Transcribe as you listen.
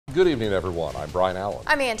Good evening, everyone. I'm Brian Allen.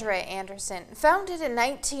 I'm Andrea Anderson. Founded in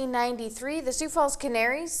 1993, the Sioux Falls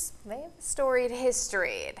Canaries, they have a storied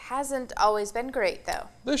history. It hasn't always been great, though.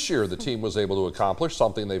 This year, the team was able to accomplish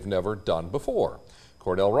something they've never done before.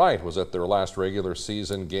 Cordell Wright was at their last regular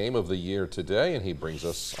season game of the year today, and he brings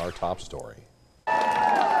us our top story.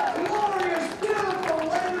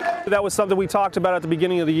 That was something we talked about at the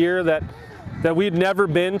beginning of the year, that we'd never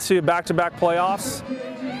been to back-to-back playoffs.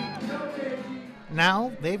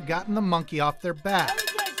 Now they've gotten the monkey off their back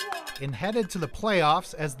and headed to the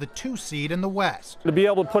playoffs as the 2 seed in the West. To be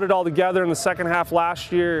able to put it all together in the second half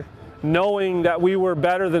last year, knowing that we were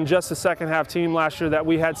better than just a second half team last year, that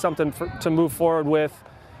we had something to move forward with,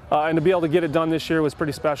 and to be able to get it done this year was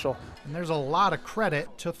pretty special. And there's a lot of credit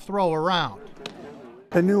to throw around.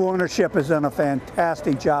 The new ownership has done a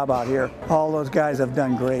fantastic job out here. All those guys have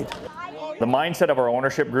done great. The mindset of our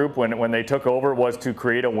ownership group when they took over was to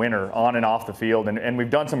create a winner on and off the field, and we've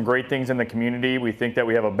done some great things in the community. We think that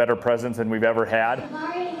we have a better presence than we've ever had.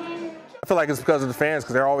 I feel like it's because of the fans,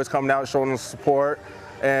 because they're always coming out showing us support,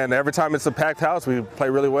 and every time it's a packed house we play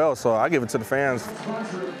really well, so I give it to the fans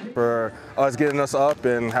for us getting us up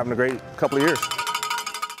and having a great couple of years.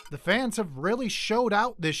 The fans have really showed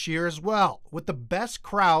out this year as well, with the best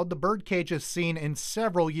crowd the Birdcage has seen in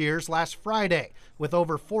several years last Friday, with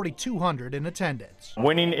over 4,200 in attendance.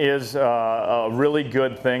 Winning is a really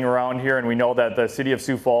good thing around here, and we know that the city of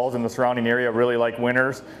Sioux Falls and the surrounding area really like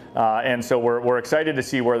winners, and so we're excited to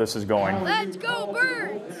see where this is going. Let's go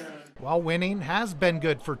Birds! While winning has been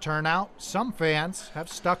good for turnout, some fans have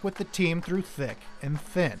stuck with the team through thick and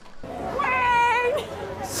thin.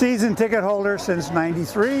 Season ticket holder since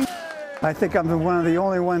 '93. I think I'm one of the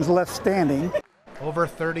only ones left standing. Over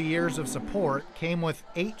 30 years of support came with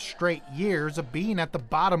 8 straight years of being at the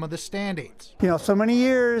bottom of the standings. You know, so many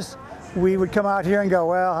years we would come out here and go,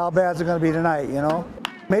 well, how bad is it going to be tonight, you know?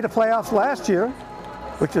 Made the playoffs last year,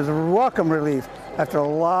 which is a welcome relief after a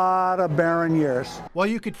lot of barren years. While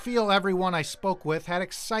you could feel everyone I spoke with had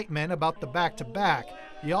excitement about the back-to-back,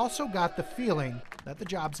 you also got the feeling that the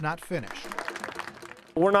job's not finished.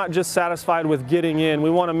 We're not just satisfied with getting in. We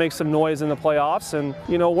want to make some noise in the playoffs, and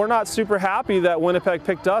you know, we're not super happy that Winnipeg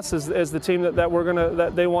picked us as the team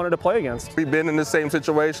that they wanted to play against. We've been in the same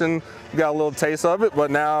situation, we got a little taste of it,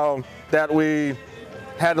 but now that we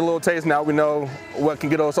had a little taste, now we know what can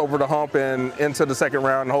get us over the hump and into the second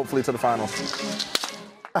round and hopefully to the finals.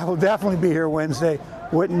 I will definitely be here Wednesday.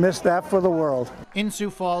 Wouldn't miss that for the world. In Sioux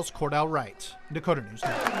Falls, Cordell Wright, Dakota News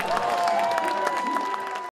Network.